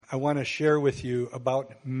I want to share with you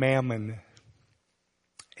about Mammon.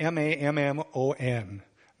 Mammon.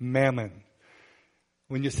 Mammon.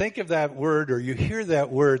 When you think of that word or you hear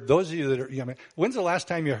that word, those of you that are, when's the last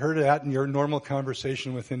time you heard that in your normal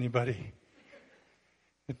conversation with anybody?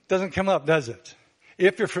 It doesn't come up, does it?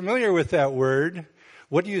 If you're familiar with that word,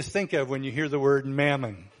 what do you think of when you hear the word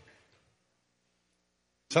mammon?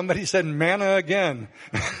 Somebody said manna again.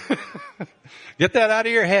 Get that out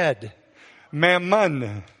of your head.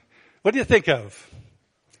 Mammon. What do you think of?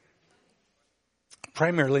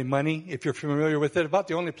 Primarily money, if you're familiar with it. About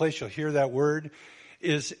the only place you'll hear that word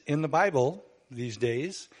is in the Bible these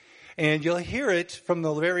days. And you'll hear it from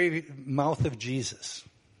the very mouth of Jesus.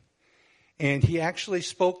 And he actually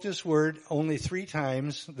spoke this word only 3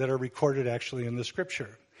 times that are recorded actually in the scripture.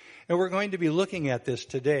 And we're going to be looking at this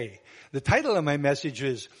today. The title of my message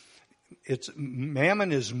is,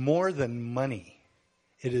 Mammon is more than money.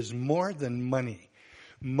 It is more than money.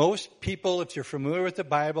 Most people, if you're familiar with the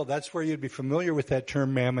Bible, that's where you'd be familiar with that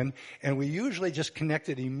term mammon. And we usually just connect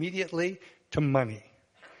it immediately to money.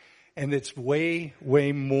 And it's way,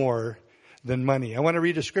 way more than money. I want to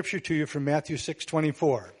read a scripture to you from Matthew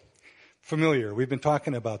 6:24. Familiar. We've been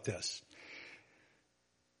talking about this.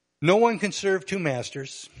 No one can serve 2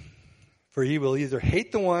 masters, for he will either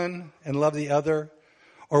hate the one and love the other,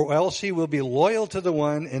 or else he will be loyal to the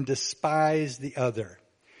one and despise the other.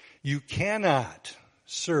 You cannot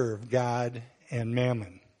serve God and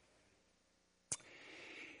mammon.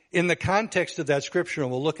 In the context of that scripture,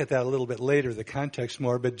 and we'll look at that a little bit later, the context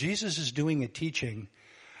more, but Jesus is doing a teaching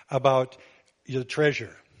about your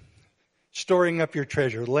treasure, storing up your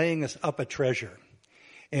treasure, laying up a treasure.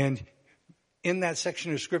 And in that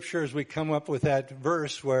section of scripture, as we come up with that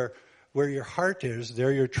verse where your heart is,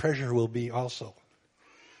 there your treasure will be also.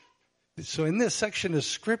 So in this section of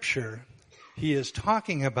scripture, he is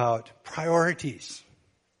talking about priorities,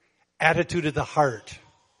 attitude of the heart,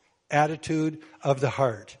 attitude of the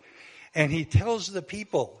heart. And he tells the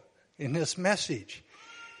people in this message,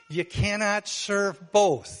 you cannot serve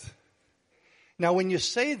both. Now, when you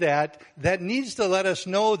say that, that needs to let us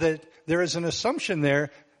know that there is an assumption there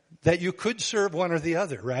that you could serve one or the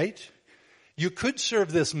other, right? You could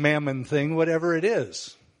serve this mammon thing, whatever it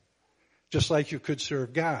is, just like you could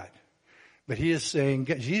serve God. But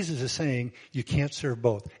Jesus is saying, you can't serve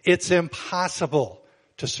both. It's impossible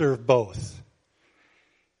to serve both.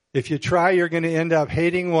 If you try, you're going to end up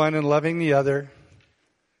hating one and loving the other,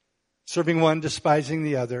 serving one, despising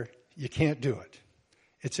the other. You can't do it.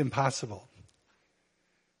 It's impossible.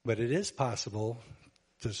 But it is possible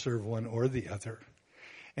to serve one or the other.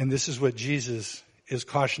 And this is what Jesus is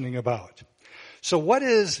cautioning about. So what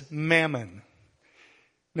is mammon?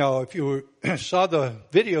 Now, if you saw the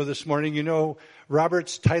video this morning, you know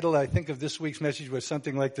Robert's title, I think, of this week's message was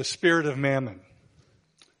something like the spirit of mammon.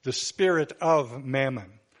 The spirit of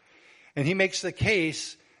mammon. And he makes the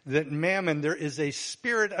case that mammon, there is a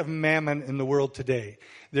spirit of mammon in the world today.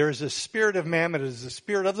 There is a spirit of mammon, it is the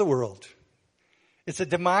spirit of the world. It's a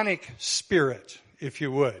demonic spirit, if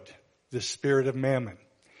you would, the spirit of mammon.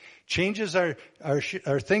 Changes our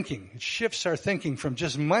thinking. It shifts our thinking from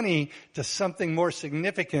just money to something more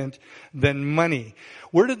significant than money.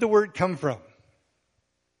 Where did the word come from?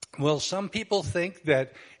 Well, some people think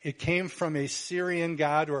that it came from a Syrian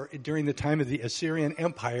god, or during the time of the Assyrian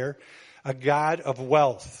Empire, a god of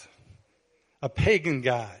wealth, a pagan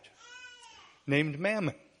god named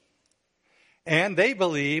Mammon. And they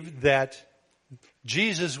believed that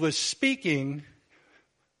Jesus was speaking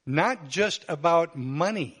not just about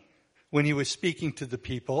money when he was speaking to the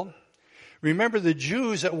people. Remember, the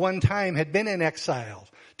Jews at one time had been in exile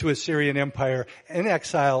to Assyrian Empire, in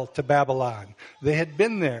exile to Babylon. They had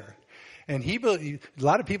been there. And a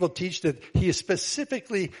lot of people teach that he is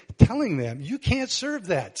specifically telling them, you can't serve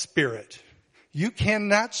that spirit. You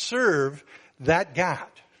cannot serve that God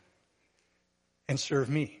and serve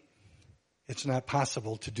me. It's not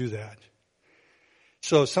possible to do that.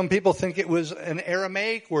 So some people think it was an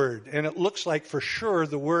Aramaic word, and it looks like for sure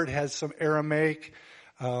the word has some Aramaic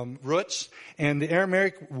roots. And the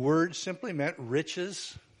Aramaic word simply meant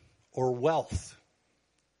riches or wealth.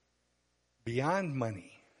 Beyond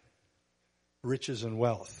money, riches and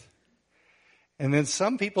wealth. And then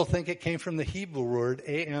some people think it came from the Hebrew word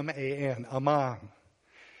A-M-A-N, Aman.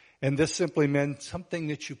 And this simply meant something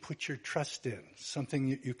that you put your trust in, something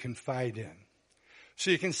that you confide in. So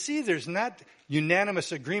you can see there's not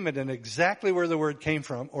unanimous agreement in exactly where the word came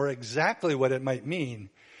from or exactly what it might mean.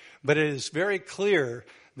 But it is very clear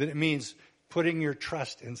that it means putting your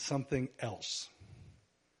trust in something else.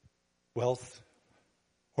 Wealth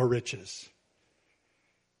or riches.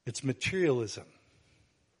 It's materialism.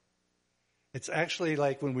 It's actually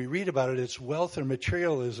like when we read about it, it's wealth or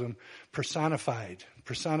materialism personified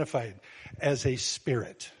as a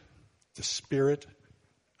spirit, the spirit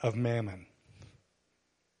of Mammon.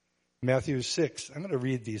 Matthew 6, I'm going to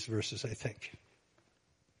read these verses, I think.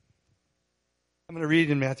 I'm going to read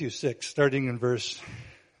in Matthew 6, starting in verse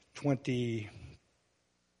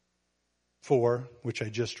 24, which I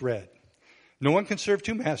just read. No one can serve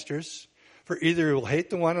two masters, for either he will hate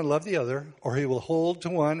the one and love the other, or he will hold to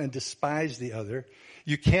one and despise the other.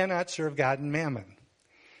 You cannot serve God and Mammon.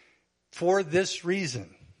 For this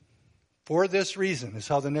reason is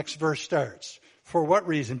how the next verse starts. For what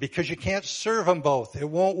reason? Because you can't serve them both. It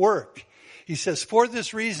won't work. He says, for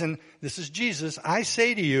this reason, this is Jesus, I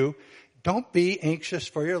say to you, don't be anxious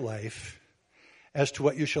for your life as to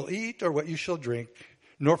what you shall eat or what you shall drink,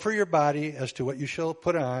 nor for your body as to what you shall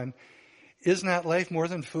put on. Is not life more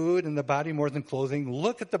than food and the body more than clothing?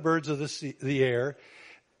 Look at the birds of the air,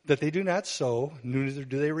 that they do not sow, neither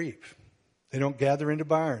do they reap. They don't gather into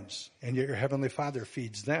barns, and yet your heavenly Father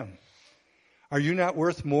feeds them. Are you not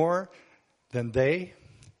worth more than they?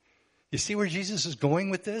 You see where Jesus is going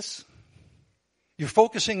with this? You're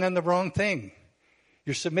focusing on the wrong thing.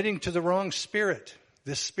 You're submitting to the wrong spirit,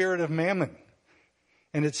 this spirit of Mammon,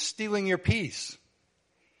 and it's stealing your peace.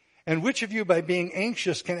 And which of you, by being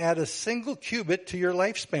anxious, can add a single cubit to your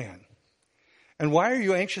lifespan? And why are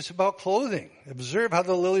you anxious about clothing? Observe how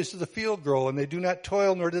the lilies of the field grow, and they do not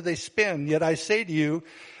toil, nor do they spin. Yet I say to you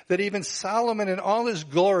that even Solomon in all his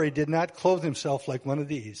glory did not clothe himself like one of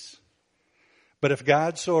these. But if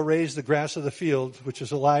God so arrays the grass of the field, which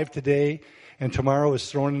is alive today and tomorrow is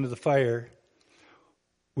thrown into the fire,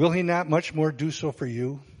 will he not much more do so for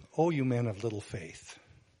you, O you men of little faith?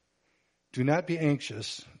 Do not be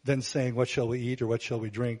anxious, then saying, what shall we eat, or what shall we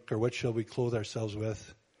drink, or what shall we clothe ourselves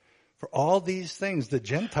with? For all these things the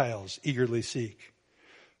Gentiles eagerly seek.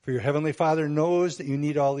 For your heavenly Father knows that you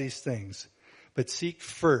need all these things. But seek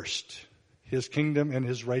first his kingdom and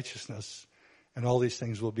his righteousness, and all these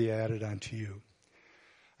things will be added unto you.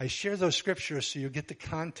 I share those scriptures so you get the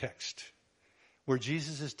context where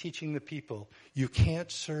Jesus is teaching the people, you can't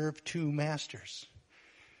serve two masters.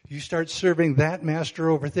 You start serving that master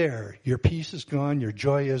over there, your peace is gone, your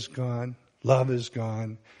joy is gone, love is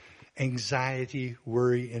gone, anxiety,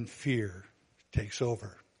 worry, and fear takes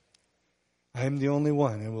over. I'm the only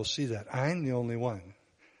one, and we'll see that. I'm the only one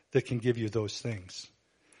that can give you those things.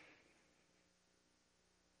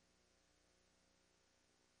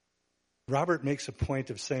 Robert makes a point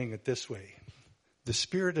of saying it this way. The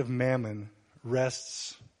spirit of Mammon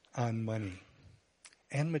rests on money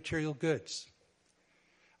and material goods.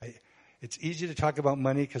 It's easy to talk about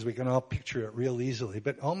money because we can all picture it real easily,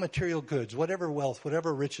 but all material goods, whatever wealth,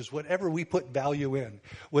 whatever riches, whatever we put value in,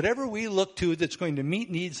 whatever we look to that's going to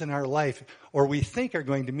meet needs in our life, or we think are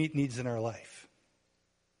going to meet needs in our life,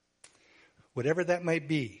 whatever that might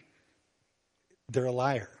be, they're a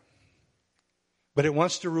liar. But it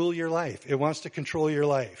wants to rule your life. It wants to control your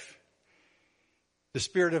life. The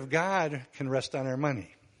Spirit of God can rest on our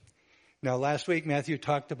money. Now, last week, Matthew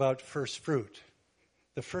talked about first fruit.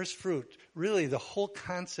 The first fruit, really the whole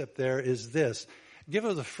concept there is this. Give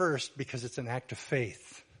of the first because it's an act of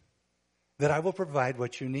faith. That I will provide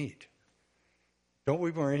what you need. Don't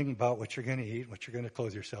be worrying about what you're going to eat, what you're going to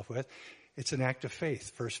clothe yourself with. It's an act of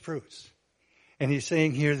faith, first fruits. And he's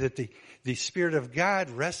saying here that the Spirit of God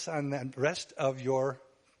rests on the rest of your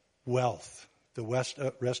wealth, the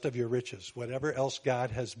rest of your riches, whatever else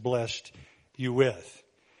God has blessed you with.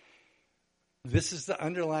 This is the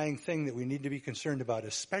underlying thing that we need to be concerned about,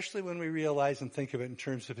 especially when we realize and think of it in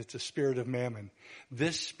terms of it's a spirit of Mammon.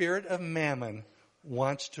 This spirit of Mammon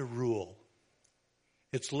wants to rule.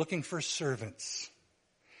 It's looking for servants.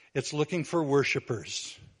 It's looking for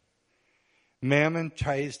worshipers. Mammon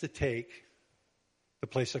tries to take the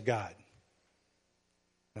place of God.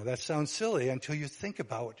 Now that sounds silly until you think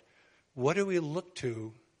about what do we look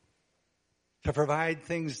to provide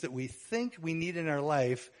things that we think we need in our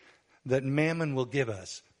life that Mammon will give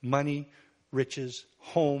us. Money, riches,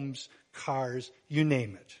 homes, cars, you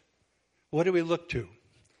name it. What do we look to?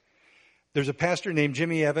 There's a pastor named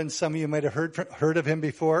Jimmy Evans. Some of you might have heard of him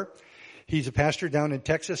before. He's a pastor down in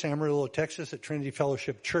Texas, Amarillo, Texas, at Trinity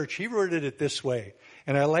Fellowship Church. He worded it this way,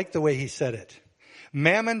 and I like the way he said it.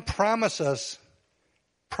 Mammon promises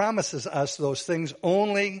us those things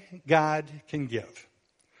only God can give.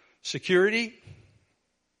 Security,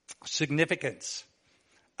 significance,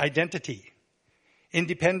 identity,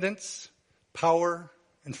 independence, power,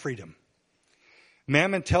 and freedom.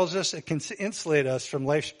 Mammon tells us it can insulate us from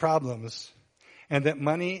life's problems and that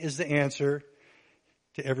money is the answer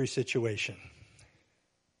to every situation.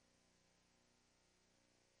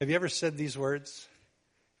 Have you ever said these words?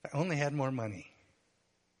 If I only had more money.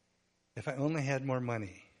 If I only had more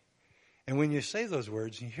money. And when you say those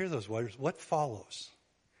words, you hear those words, what follows?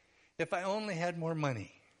 If I only had more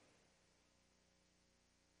money,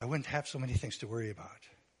 I wouldn't have so many things to worry about.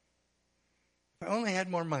 If I only had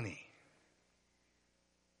more money,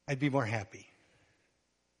 I'd be more happy.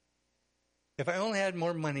 If I only had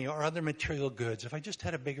more money or other material goods, if I just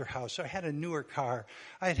had a bigger house or I had a newer car,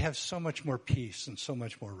 I'd have so much more peace and so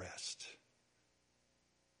much more rest.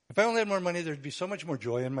 If I only had more money, there'd be so much more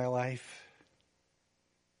joy in my life.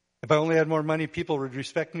 If I only had more money, people would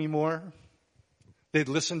respect me more. They'd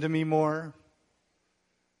listen to me more.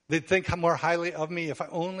 They'd think more highly of me if I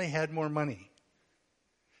only had more money.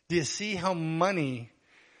 Do you see how money,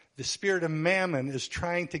 the spirit of mammon, is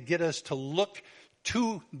trying to get us to look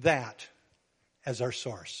to that as our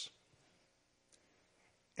source?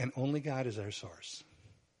 And only God is our source.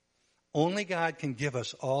 Only God can give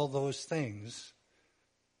us all those things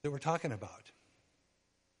that we're talking about.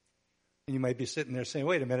 And you might be sitting there saying,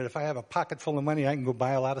 wait a minute, if I have a pocket full of money, I can go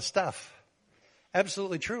buy a lot of stuff.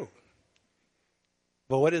 Absolutely true.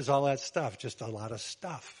 But what is all that stuff? Just a lot of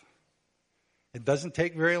stuff. It doesn't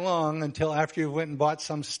take very long until after you went and bought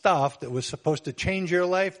some stuff that was supposed to change your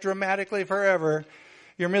life dramatically forever,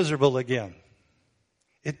 you're miserable again.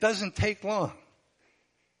 It doesn't take long.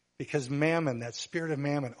 Because mammon, that spirit of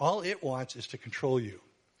mammon, all it wants is to control you.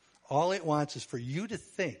 All it wants is for you to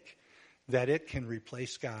think that it can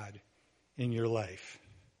replace God in your life.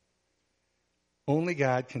 Only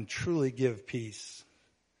God can truly give peace,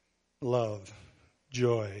 love,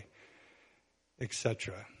 joy,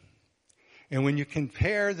 etc. And when you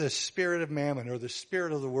compare the spirit of mammon or the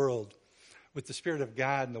spirit of the world with the spirit of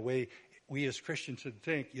God and the way we as Christians should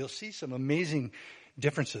think, you'll see some amazing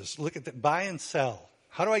differences. Look at the buy and sell.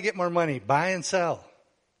 How do I get more money? Buy and sell.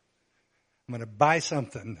 I'm going to buy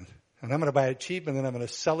something, and I'm going to buy it cheap, and then I'm going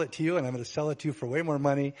to sell it to you, and I'm going to sell it to you for way more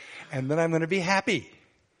money, and then I'm going to be happy.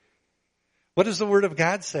 What does the Word of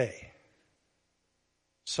God say?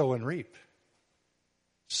 Sow and reap.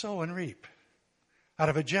 Sow and reap. Out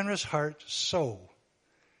of a generous heart, sow.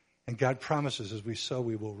 And God promises as we sow,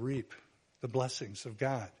 we will reap the blessings of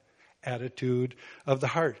God. Attitude of the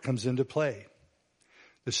heart comes into play.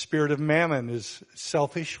 The spirit of mammon is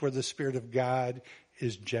selfish, where the spirit of God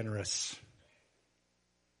is generous.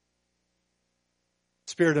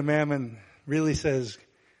 Spirit of mammon really says,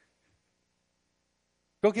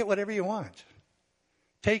 go get whatever you want.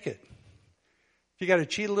 Take it. If you got to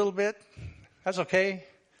cheat a little bit, that's okay.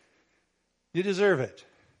 You deserve it.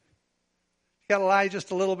 You got to lie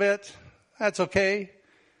just a little bit, that's okay.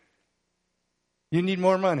 You need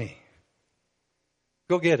more money.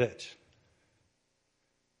 Go get it.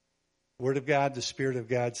 Word of God, the Spirit of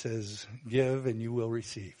God says, give and you will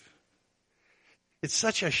receive. It's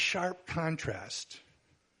such a sharp contrast.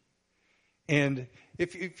 And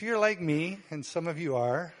if you're like me, and some of you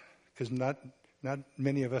are, because not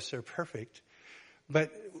many of us are perfect,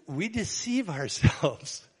 but we deceive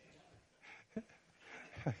ourselves.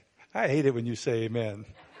 I hate it when you say amen.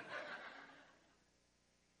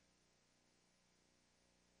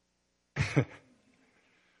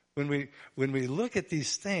 When we look at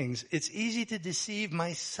these things, it's easy to deceive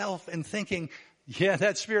myself in thinking, yeah,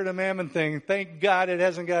 that spirit of mammon thing, thank God it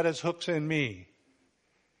hasn't got its hooks in me.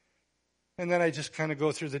 And then I just kind of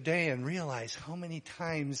go through the day and realize how many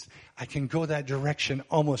times I can go that direction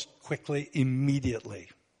almost quickly, immediately.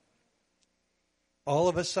 All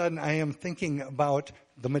of a sudden, I am thinking about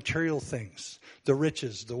the material things, the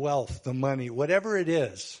riches, the wealth, the money, whatever it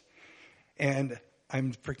is. And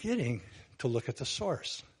I'm forgetting to look at the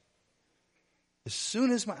source. As soon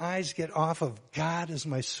as my eyes get off of God as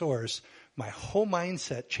my source, my whole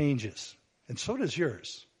mindset changes. And so does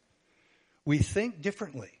yours. We think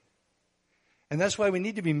differently. And that's why we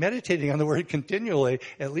need to be meditating on the Word continually,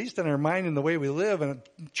 at least in our mind and the way we live, and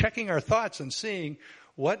checking our thoughts and seeing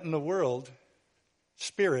what in the world,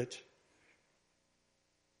 spirit,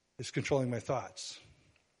 is controlling my thoughts.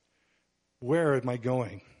 Where am I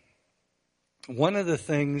going? One of the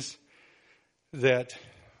things that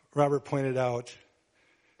Robert pointed out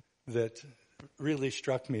that really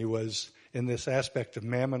struck me was in this aspect of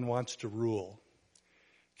mammon wants to rule.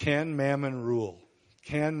 Can mammon rule?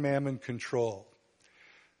 Can mammon control?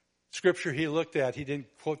 Scripture he looked at, he didn't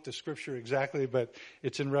quote the scripture exactly, but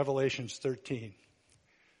it's in Revelation 13.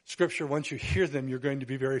 Scripture, once you hear them, you're going to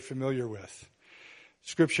be very familiar with.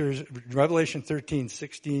 Scriptures, Revelation 13,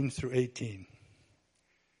 16 through 18.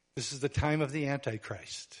 This is the time of the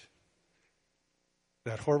Antichrist.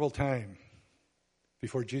 That horrible time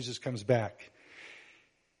before Jesus comes back.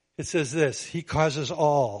 It says this, he causes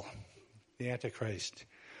all, the Antichrist,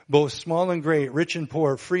 both small and great, rich and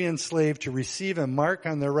poor, free and slave, to receive a mark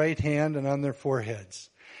on their right hand and on their foreheads.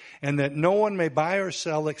 And that no one may buy or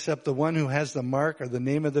sell except the one who has the mark or the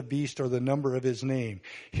name of the beast or the number of his name.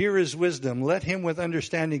 Here is wisdom. Let him with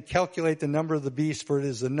understanding calculate the number of the beast, for it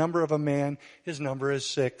is the number of a man. His number is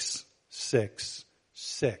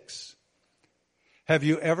 666. Have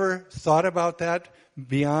you ever thought about that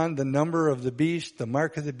beyond the number of the beast, the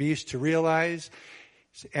mark of the beast, to realize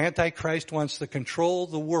Antichrist wants to control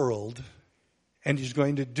the world, and he's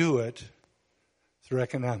going to do it through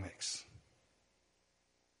economics?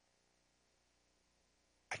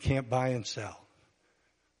 I can't buy and sell.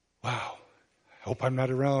 Wow. I hope I'm not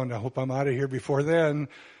around. I hope I'm out of here before then.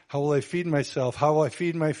 How will I feed myself? How will I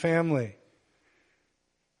feed my family?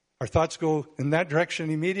 Our thoughts go in that direction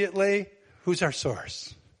immediately. Who's our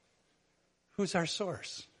source? Who's our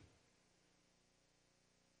source?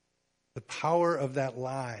 The power of that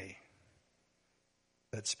lie,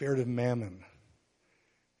 that spirit of mammon,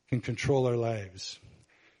 can control our lives.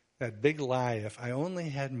 That big lie, if I only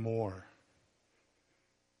had more,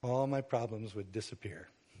 all my problems would disappear.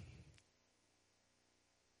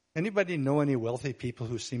 Anybody know any wealthy people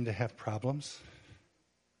who seem to have problems?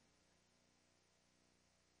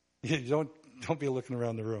 Don't be looking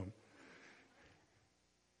around the room.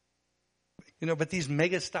 But these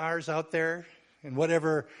mega stars out there, in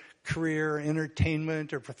whatever career,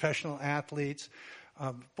 entertainment, or professional athletes,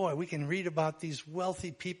 we can read about these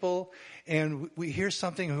wealthy people, and we hear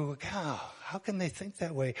something, and we go, how can they think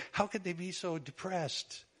that way? How could they be so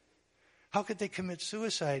depressed? How could they commit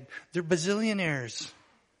suicide? They're bazillionaires.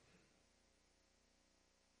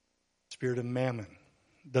 Spirit of mammon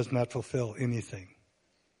does not fulfill anything.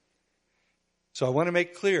 So I want to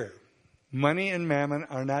make clear, money and mammon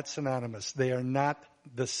are not synonymous. They are not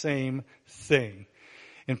the same thing.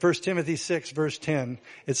 In 1 Timothy 6, verse 10,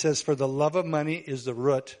 it says, "For the love of money is the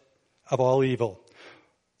root of all evil,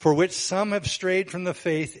 for which some have strayed from the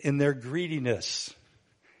faith in their greediness,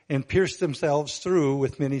 and pierced themselves through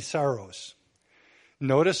with many sorrows."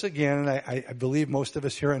 Notice again, and I believe most of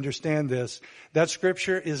us here understand this, that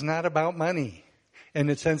scripture is not about money in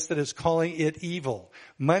the sense that it's calling it evil.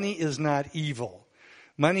 Money is not evil.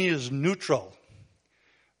 Money is neutral.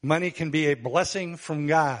 Money can be a blessing from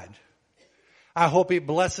God. I hope He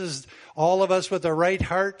blesses all of us with a right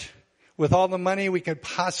heart, with all the money we could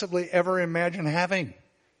possibly ever imagine having.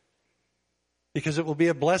 Because it will be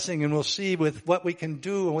a blessing, and we'll see with what we can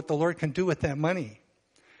do and what the Lord can do with that money.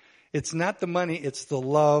 It's not the money, it's the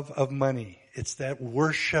love of money. It's that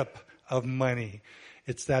worship of money.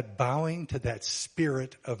 It's that bowing to that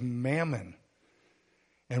spirit of mammon.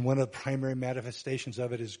 And one of the primary manifestations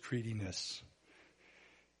of it is greediness.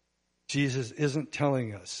 Jesus isn't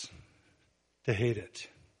telling us to hate it,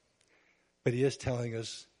 but He is telling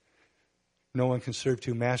us no one can serve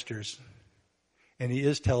two masters. And He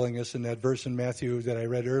is telling us in that verse in Matthew that I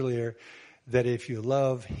read earlier that if you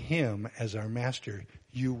love Him as our master,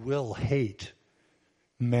 you will hate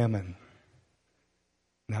mammon.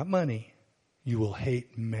 Not money. You will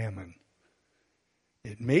hate mammon.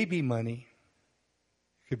 It may be money.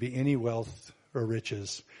 It could be any wealth or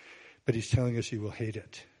riches. But He's telling us you will hate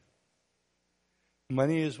it.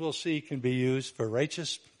 Money, as we'll see, can be used for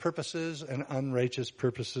righteous purposes and unrighteous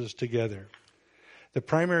purposes together. The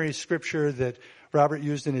primary scripture that Robert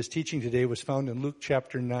used in his teaching today was found in Luke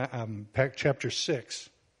chapter 6,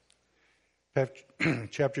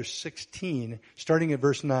 chapter 16, starting at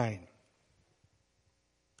verse 9.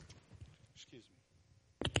 Excuse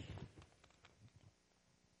me.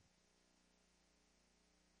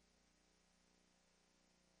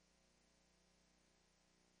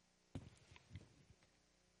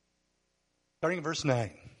 Starting at verse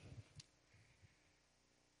 9.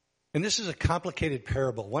 And this is a complicated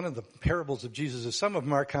parable. One of the parables of Jesus is, some of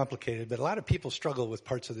them are complicated, but a lot of people struggle with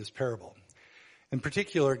parts of this parable. In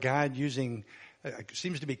particular, God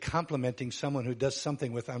seems to be complimenting someone who does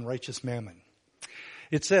something with unrighteous mammon.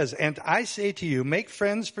 It says, "And I say to you, make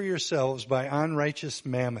friends for yourselves by unrighteous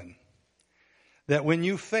mammon, that when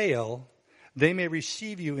you fail, they may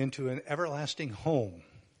receive you into an everlasting home.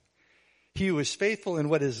 He who is faithful in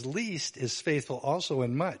what is least is faithful also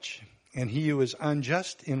in much. And he who is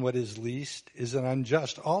unjust in what is least is an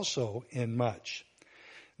unjust also in much.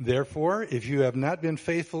 Therefore, if you have not been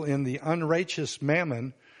faithful in the unrighteous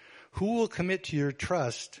mammon, who will commit to your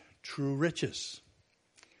trust true riches?"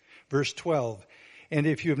 Verse 12, "And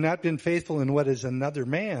if you have not been faithful in what is another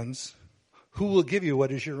man's, who will give you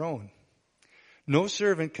what is your own? No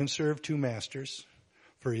servant can serve two masters,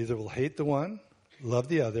 for either will hate the one, love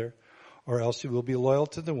the other, or else he will be loyal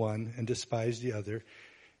to the one and despise the other.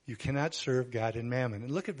 You cannot serve God and mammon.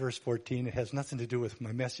 And look at verse 14. It has nothing to do with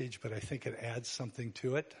my message, but I think it adds something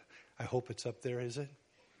to it. I hope it's up there, is it?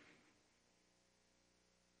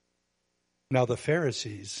 Now the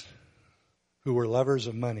Pharisees, who were lovers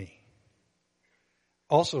of money,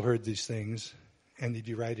 also heard these things, and they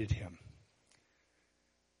derided him.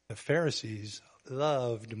 The Pharisees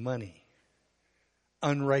loved money,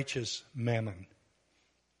 unrighteous mammon.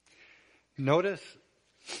 Notice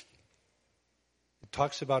it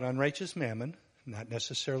talks about unrighteous mammon, not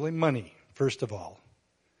necessarily money, first of all.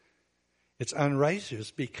 It's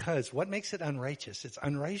unrighteous because, what makes it unrighteous? It's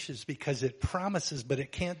unrighteous because it promises, but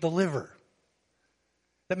it can't deliver.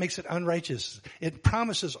 That makes it unrighteous. It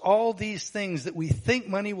promises all these things that we think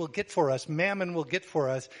money will get for us, mammon will get for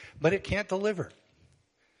us, but it can't deliver.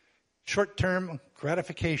 Short-term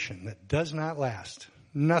gratification that does not last.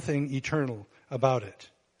 Nothing eternal about it.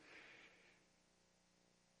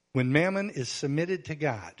 When mammon is submitted to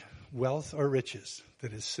God, wealth or riches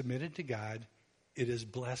that is submitted to God, it is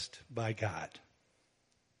blessed by God.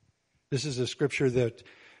 This is a scripture that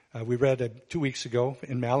we read 2 weeks ago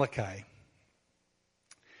in Malachi.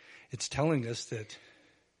 It's telling us that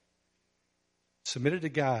submitted to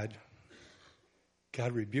God,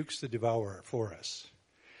 God rebukes the devourer for us.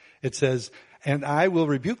 It says, "And I will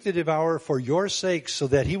rebuke the devourer for your sake, so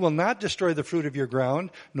that he will not destroy the fruit of your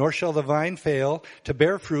ground, nor shall the vine fail to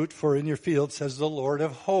bear fruit for in your field, says the Lord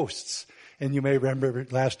of hosts." And you may remember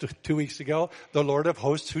last 2 weeks ago, the Lord of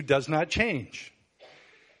hosts who does not change.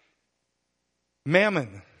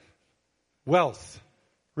 Mammon, wealth,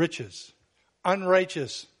 riches,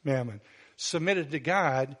 unrighteous mammon, submitted to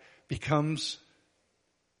God, becomes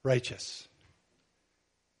righteous.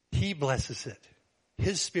 He blesses it.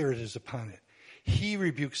 His Spirit is upon it. He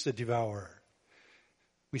rebukes the devourer.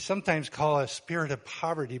 We sometimes call it a spirit of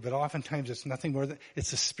poverty, but oftentimes it's nothing more than,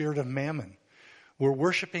 it's a spirit of mammon. We're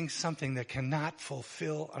worshiping something that cannot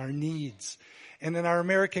fulfill our needs. And in our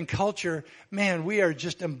American culture, man, we are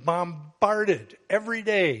just bombarded every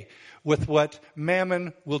day with what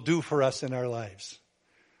mammon will do for us in our lives.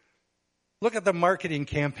 Look at the marketing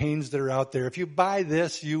campaigns that are out there. If you buy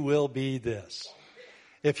this, you will be this.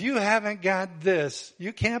 If you haven't got this,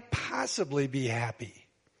 you can't possibly be happy.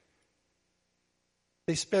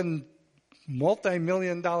 They spend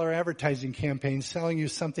multi-million-dollar advertising campaigns selling you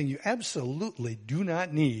something you absolutely do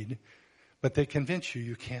not need, but they convince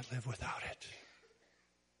you can't live without it.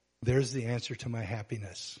 There's the answer to my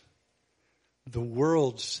happiness. The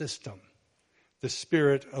world system, the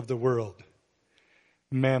spirit of the world,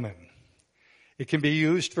 mammon. It can be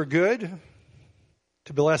used for good,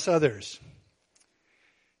 to bless others.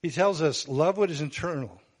 He tells us, love what is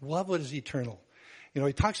eternal. Love what is eternal. You know,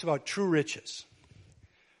 he talks about true riches.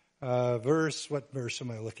 What verse am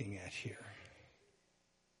I looking at here?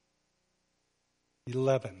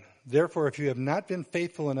 11. Therefore, if you have not been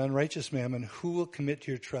faithful in unrighteous mammon, who will commit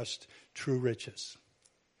to your trust true riches?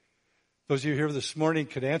 Those of you here this morning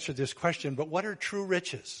could answer this question, but what are true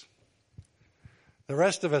riches? The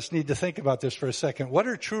rest of us need to think about this for a second. What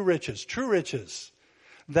are true riches? True riches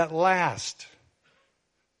that last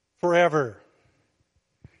forever.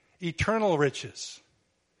 Eternal riches.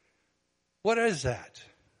 What is that?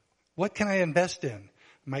 What can I invest in?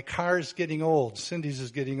 My car is getting old. Cindy's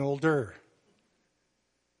is getting older.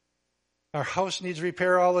 Our house needs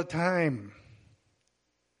repair all the time.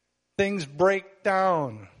 Things break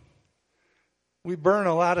down. We burn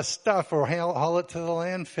a lot of stuff or haul it to the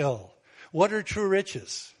landfill. What are true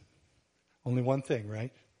riches? Only one thing,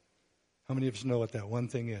 right? How many of us know what that one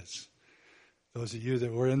thing is? Those of you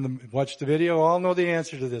that were watched the video all know the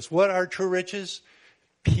answer to this. What are true riches?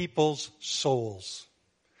 People's souls.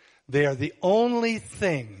 They are the only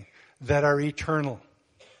thing that are eternal.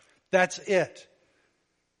 That's it.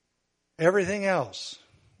 Everything else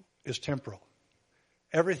is temporal.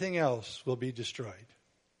 Everything else will be destroyed.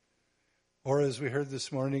 Or as we heard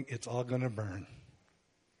this morning, it's all going to burn.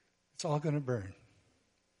 It's all going to burn.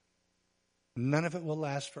 None of it will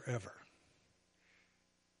last forever.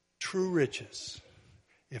 True riches.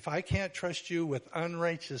 If I can't trust you with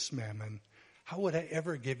unrighteous mammon, how would I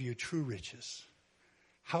ever give you true riches?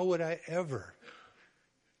 How would I ever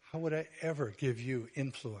give you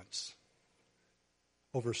influence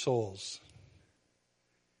over souls?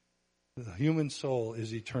 The human soul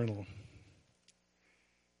is eternal.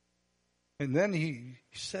 And then he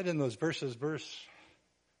said in those verses, verse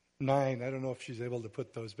 9, I don't know if she's able to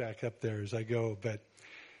put those back up there as I go, but,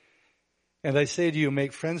 and I say to you,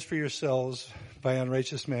 make friends for yourselves by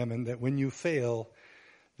unrighteous mammon, that when you fail,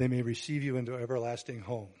 they may receive you into everlasting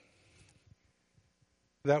home.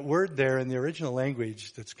 That word there in the original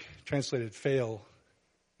language that's translated fail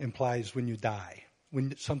implies when you die.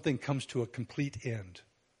 when something comes to a complete end.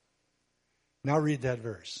 Now read that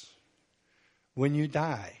verse. When you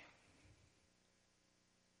die,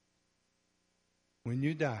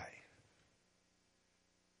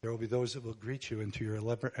 there will be those that will greet you into your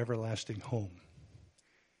everlasting home.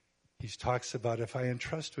 He talks about if I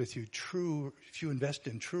entrust with you if you invest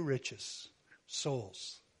in true riches,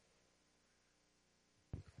 souls.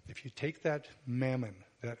 If you take that mammon,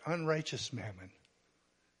 that unrighteous mammon,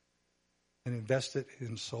 and invest it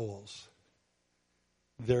in souls,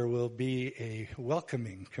 there will be a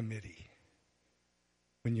welcoming committee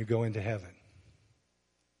when you go into heaven.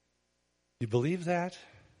 You believe that?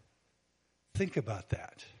 Think about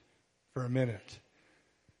that for a minute.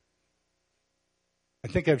 I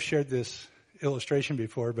think I've shared this illustration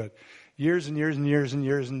before, but years and years and years and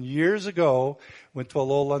years and years ago, went to a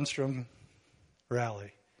Lowell Lundstrom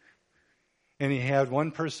rally. And he had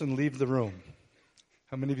one person leave the room.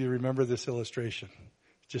 How many of you remember this illustration?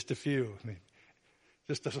 Just a few. I mean,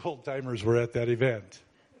 just as old timers were at that event.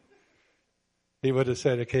 He would have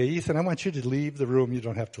said, okay, Ethan, I want you to leave the room. You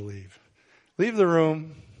don't have to leave. Leave the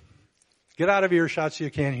room. Get out of earshot so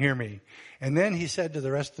you can't hear me. And then he said to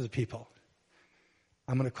the rest of the people,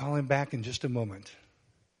 I'm going to call him back in just a moment.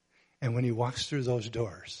 And when he walks through those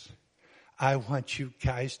doors, I want you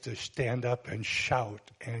guys to stand up and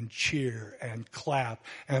shout and cheer and clap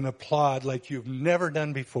and applaud like you've never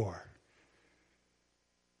done before.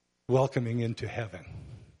 Welcoming into heaven.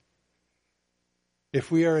 If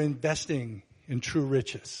we are investing in true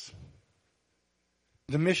riches,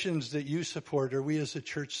 the missions that you support or we as a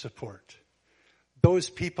church support, those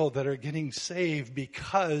people that are getting saved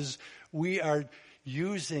because we are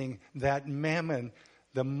using that mammon,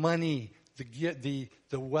 the money, the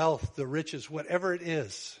wealth, the riches, whatever it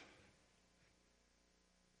is,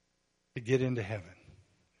 to get into heaven,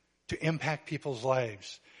 to impact people's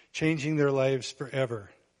lives, changing their lives forever,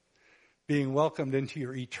 being welcomed into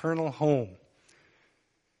your eternal home.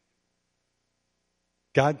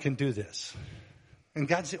 God can do this. And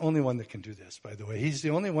God's the only one that can do this, by the way. He's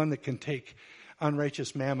the only one that can take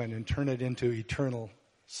unrighteous mammon and turn it into eternal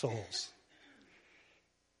souls.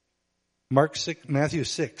 Matthew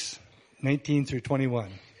 6, 19 through 21.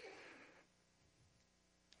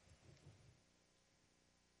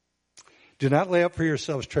 Do not lay up for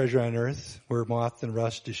yourselves treasure on earth, where moth and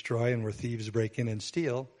rust destroy and where thieves break in and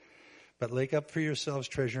steal, but lay up for yourselves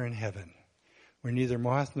treasure in heaven, where neither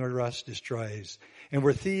moth nor rust destroys, and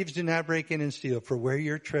where thieves do not break in and steal. For where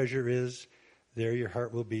your treasure is, there your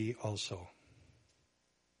heart will be also.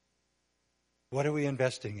 What are we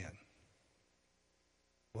investing in?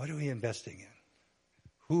 What are we investing in?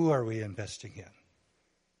 Who are we investing in?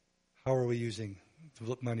 How are we using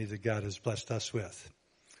the money that God has blessed us with?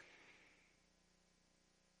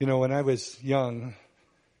 You know, when I was young,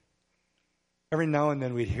 every now and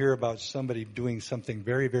then we'd hear about somebody doing something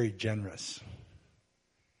very, very generous.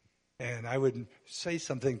 And I would say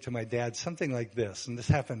something to my dad, something like this, and this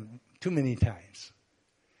happened too many times.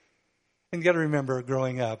 And you got to remember,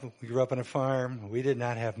 growing up, we grew up on a farm. We did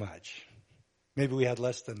not have much. Maybe we had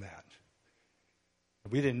less than that.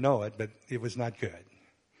 We didn't know it, but it was not good.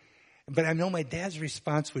 But I know my dad's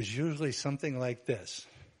response was usually something like this.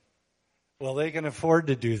 Well, they can afford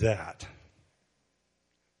to do that.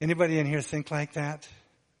 Anybody in here think like that?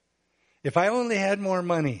 If I only had more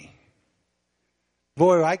money,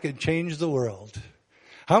 boy, I could change the world.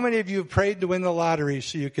 How many of you have prayed to win the lottery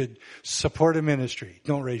so you could support a ministry?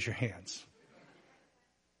 Don't raise your hands.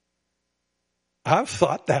 I've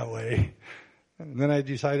thought that way. And then I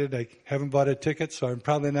decided I haven't bought a ticket, so I'm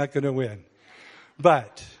probably not going to win.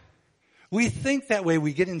 But we think that way.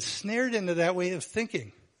 We get ensnared into that way of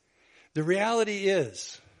thinking. The reality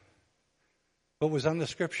is what was on the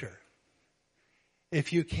scripture.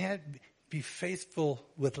 If you can't be faithful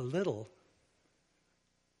with little,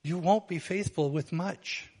 you won't be faithful with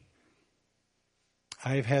much.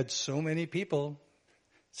 I've had so many people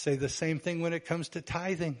say the same thing when it comes to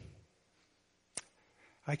tithing.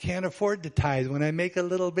 I can't afford to tithe. When I make a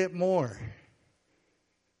little bit more,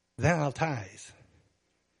 then I'll tithe.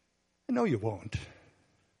 No, you won't.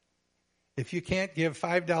 If you can't give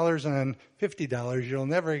 $5 on $50, you'll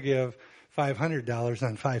never give $500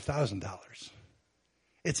 on $5,000.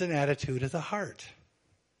 It's an attitude of the heart.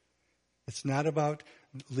 It's not about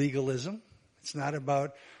legalism. It's not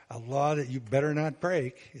about a law that you better not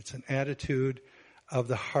break. It's an attitude of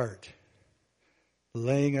the heart.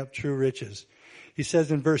 Laying up true riches. He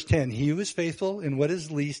says in verse 10, he who is faithful in what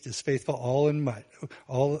is least is faithful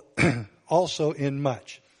also in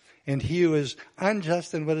much. And he who is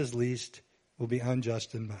unjust in what is least will be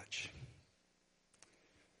unjust in much.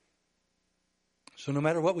 So no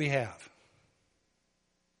matter what we have,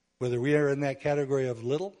 Whether we are in that category of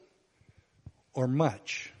little or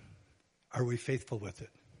much, are we faithful with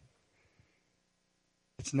it?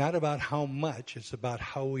 It's not about how much, it's about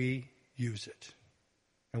how we use it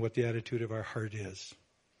and what the attitude of our heart is.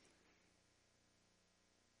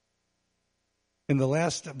 And the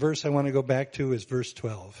last verse I want to go back to is verse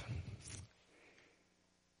 12.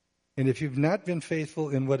 And if you've not been faithful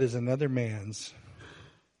in what is another man's,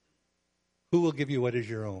 who will give you what is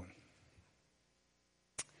your own?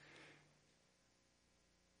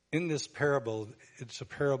 In this parable, it's a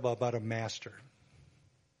parable about a master.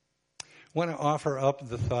 I want to offer up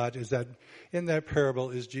the thought is that in that parable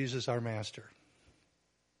is Jesus our master.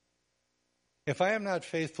 If I am not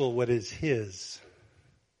faithful what is his,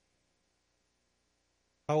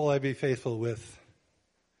 how will I be faithful with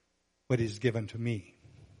what he's given to me?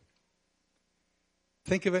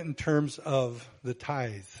 Think of it in terms of the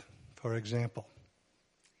tithe, for example.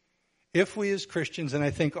 If we as Christians, and I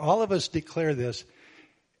think all of us declare this,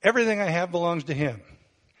 everything I have belongs to him.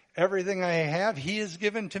 Everything I have, he has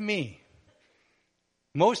given to me.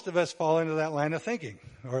 Most of us fall into that line of thinking,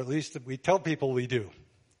 or at least we tell people we do.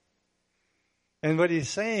 And what he's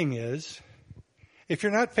saying is, if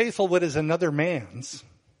you're not faithful what is another man's,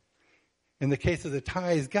 in the case of the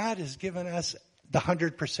tithe, God has given us the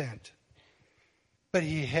 100%. But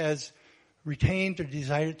he has retained or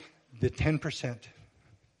desired the 10%,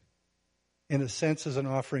 in a sense, as an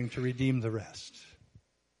offering to redeem the rest.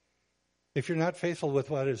 If you're not faithful with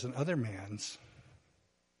what is another man's,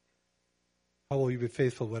 how will you be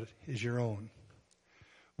faithful what is your own?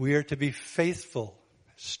 We are to be faithful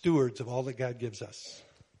stewards of all that God gives us.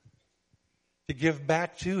 To give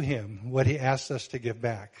back to him what he asks us to give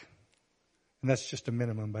back. And that's just a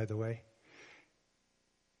minimum, by the way.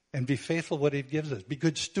 And be faithful what he gives us. Be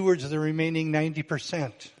good stewards of the remaining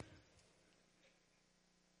 90%.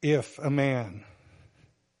 If a man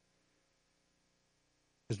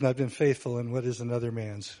has not been faithful in what is another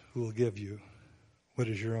man's, who will give you what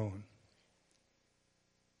is your own?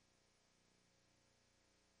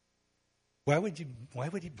 Why would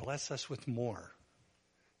he bless us with more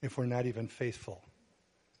if we're not even faithful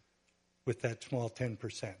with that small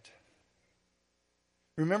 10%?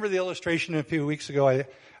 Remember the illustration a few weeks ago? I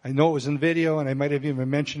know it was in video, and I might have even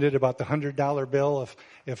mentioned it about the $100 bill.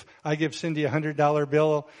 If I give Cindy a $100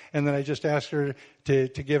 bill, and then I just ask her to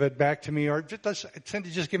give it back to me, or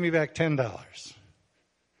Cindy, just give me back $10.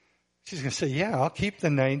 She's going to say, yeah, I'll keep the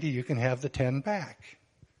 90. You can have the 10 back.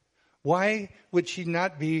 Why would she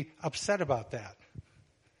not be upset about that?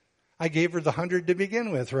 I gave her the 100 to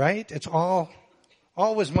begin with, right? It's all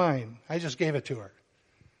was mine. I just gave it to her.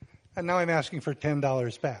 And now I'm asking for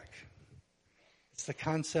 $10 back. It's the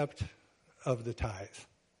concept of the tithe.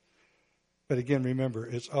 But again, remember,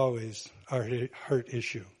 it's always our heart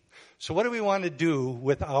issue. So what do we want to do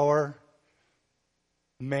with our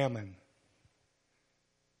mammon?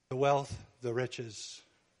 The wealth, the riches,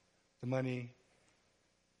 the money,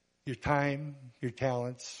 your time, your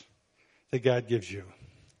talents that God gives you.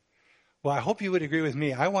 Well, I hope you would agree with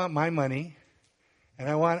me. I want my money, and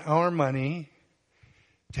I want our money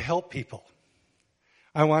to help people.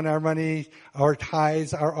 I want our money, our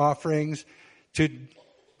tithes, our offerings to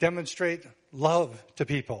demonstrate love to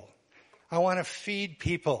people. I want to feed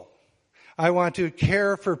people. I want to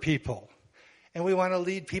care for people. And we want to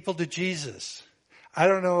lead people to Jesus. I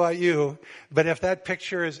don't know about you, but if that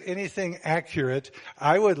picture is anything accurate,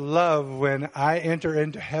 I would love when I enter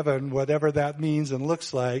into heaven, whatever that means and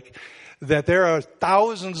looks like, that there are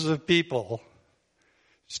thousands of people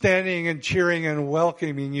standing and cheering and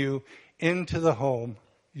welcoming you into the home,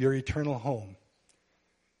 your eternal home,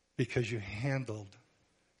 because you handled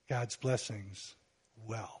God's blessings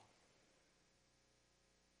well.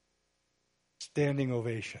 Standing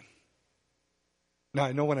ovation. Now,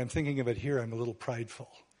 I know when I'm thinking of it here, I'm a little prideful.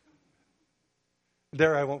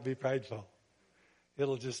 There I won't be prideful.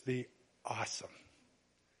 It'll just be awesome.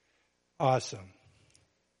 Awesome.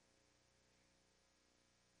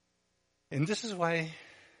 And this is why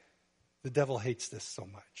the devil hates this so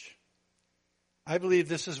much. I believe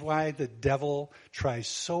this is why the devil tries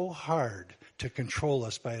so hard to control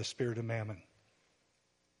us by a spirit of mammon.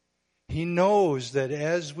 He knows that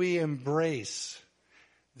as we embrace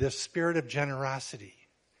this spirit of generosity,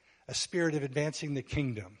 a spirit of advancing the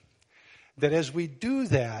kingdom, that as we do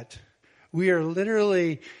that, we are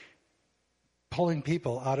literally pulling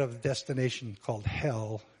people out of a destination called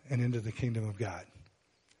hell and into the kingdom of God.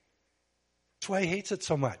 That's why he hates it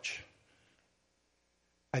so much.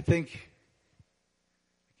 I can't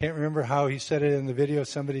remember how he said it in the video.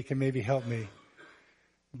 Somebody can maybe help me.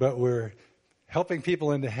 But we're helping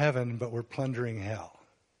people into heaven, but we're plundering hell.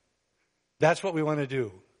 That's what we want to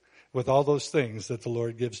do. with all those things that the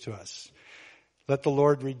Lord gives to us. Let the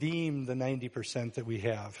Lord redeem the 90% that we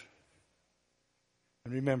have.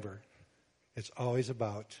 And remember, it's always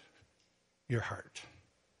about your heart.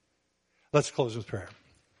 Let's close with prayer.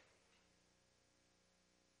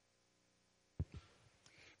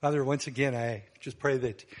 Father, once again, I just pray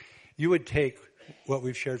that you would take what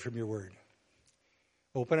we've shared from your word.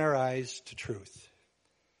 Open our eyes to truth.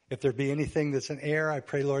 If there be anything that's an error, I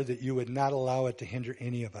pray, Lord, that you would not allow it to hinder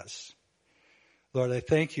any of us. Lord, I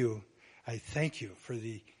thank you. I thank you for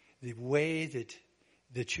the way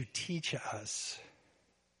that you teach us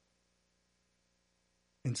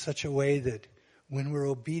in such a way that when we're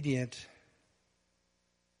obedient,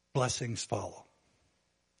 blessings follow.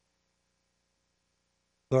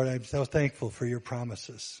 Lord, I'm so thankful for your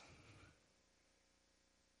promises.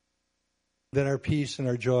 That our peace and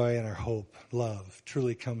our joy and our hope, love,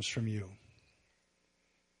 truly comes from you.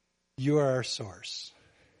 You are our source.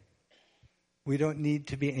 We don't need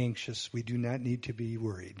to be anxious. We do not need to be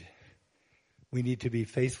worried. We need to be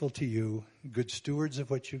faithful to you, good stewards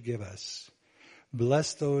of what you give us.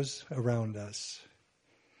 Bless those around us.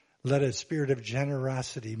 Let a spirit of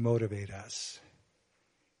generosity motivate us,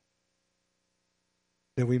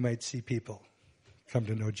 that we might see people come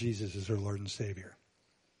to know Jesus as our Lord and Savior.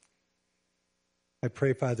 I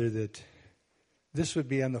pray, Father, that this would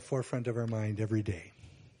be on the forefront of our mind every day.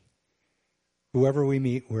 Whoever we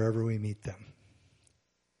meet, wherever we meet them.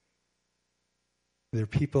 They're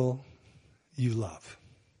people you love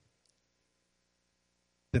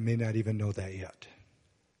that may not even know that yet.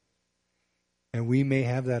 And we may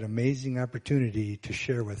have that amazing opportunity to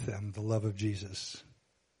share with them the love of Jesus.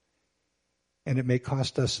 And it may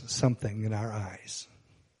cost us something in our eyes,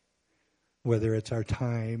 whether it's our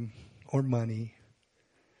time or money,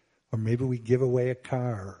 or maybe we give away a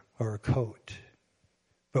car or a coat.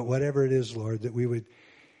 But whatever it is, Lord, that we would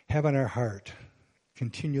have on our heart,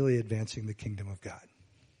 continually advancing the kingdom of God.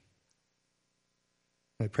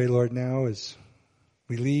 I pray, Lord, now as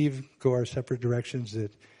we leave, go our separate directions,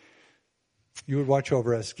 that you would watch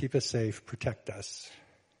over us, keep us safe, protect us.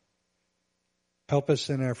 Help us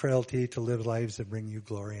in our frailty to live lives that bring you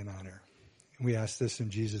glory and honor. And we ask this in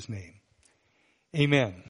Jesus' name. Amen.